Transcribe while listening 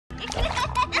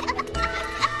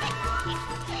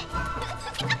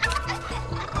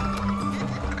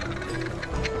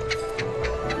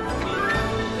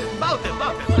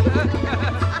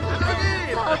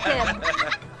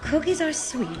Cookies are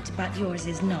sweet, but yours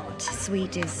is not.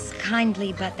 Sweet is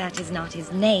kindly, but that is not his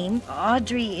name.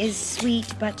 Audrey is sweet,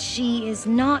 but she is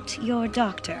not your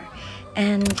doctor.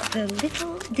 And the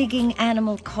little digging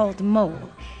animal called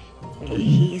Mole,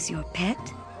 he is your pet?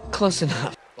 Close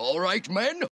enough. All right,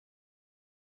 men.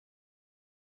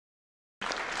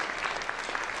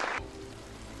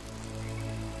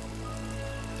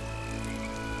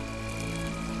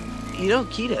 You know,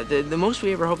 Kita, the most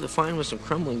we ever hoped to find was some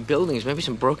crumbling buildings, maybe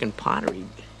some broken pottery.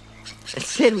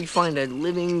 Instead, we find a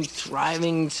living,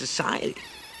 thriving society.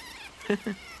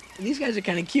 These guys are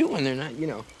kind of cute when they're not,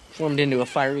 formed into a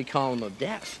fiery column of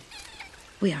death.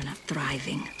 We are not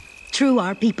thriving. True,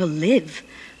 our people live,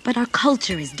 but our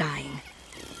culture is dying.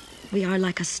 We are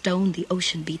like a stone the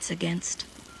ocean beats against.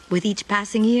 With each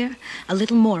passing year, a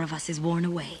little more of us is worn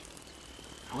away.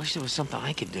 I wish there was something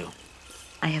I could do.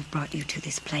 I have brought you to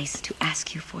this place to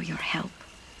ask you for your help.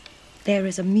 There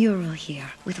is a mural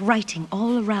here with writing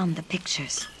all around the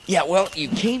pictures. Yeah, well, you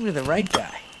came to the right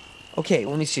guy. Okay,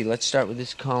 let me see. Let's start with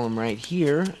this column right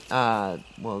here. Kita?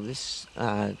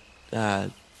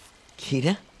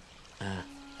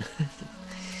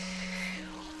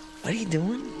 What are you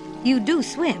doing? You do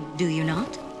swim, do you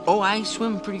not? Oh, I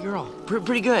swim pretty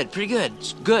pretty good.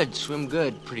 Good, swim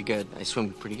good, pretty good. I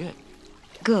swim pretty good.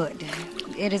 Good.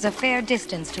 It is a fair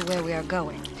distance to where we are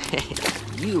going. Hey,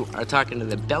 you are talking to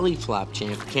the belly flop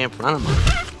champ who can't run him.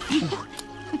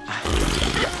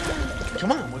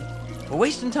 Come on, we're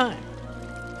wasting time.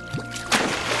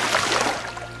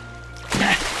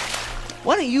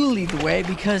 Why don't you lead the way,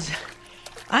 because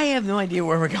I have no idea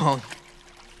where we're going.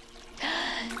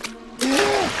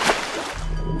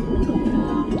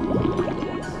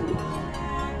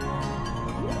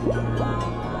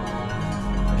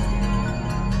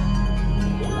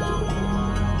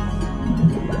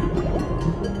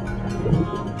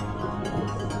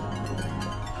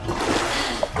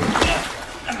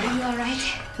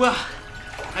 Well,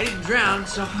 I didn't drown,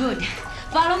 so... Good.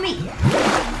 Follow me.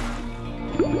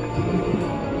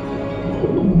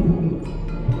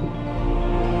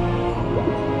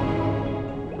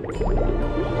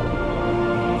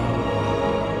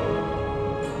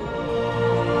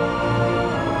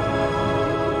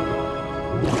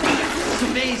 It's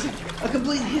amazing. A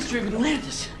complete history of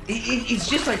Atlantis. It's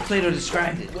just like Plato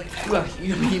described it. Well,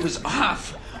 he was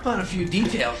off on a few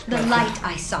details. The light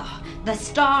I saw. The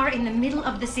star in the middle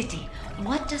of the city.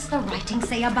 What does the writing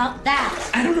say about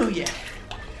that? I don't know yet,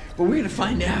 but we're gonna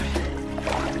find out.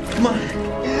 Come on.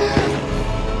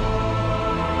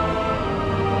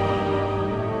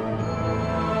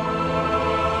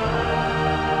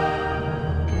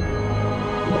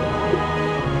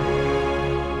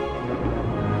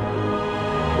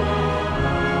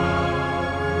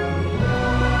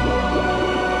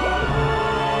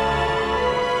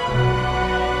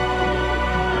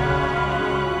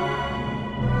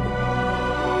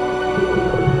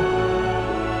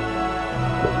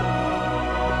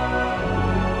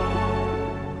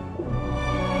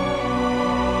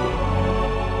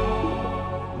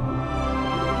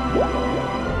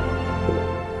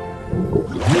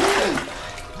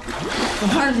 The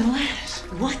heart of Atlantis.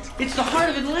 What? It's the heart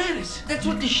of Atlantis. That's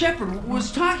what the shepherd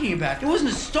was talking about. It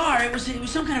wasn't a star. It was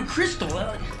some kind of crystal,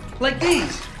 like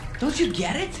these. Don't you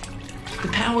get it? The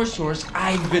power source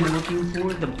I've been looking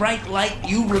for, the bright light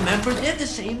you remember, they're the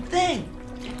same thing.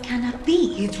 It cannot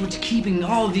be. It's what's keeping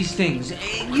all of these things,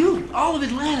 all of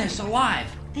Atlantis, alive.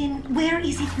 Then where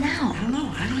is it now? I don't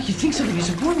know. You'd think something as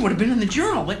important would have been in the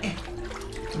journal, but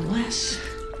unless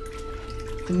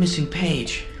the missing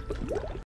page.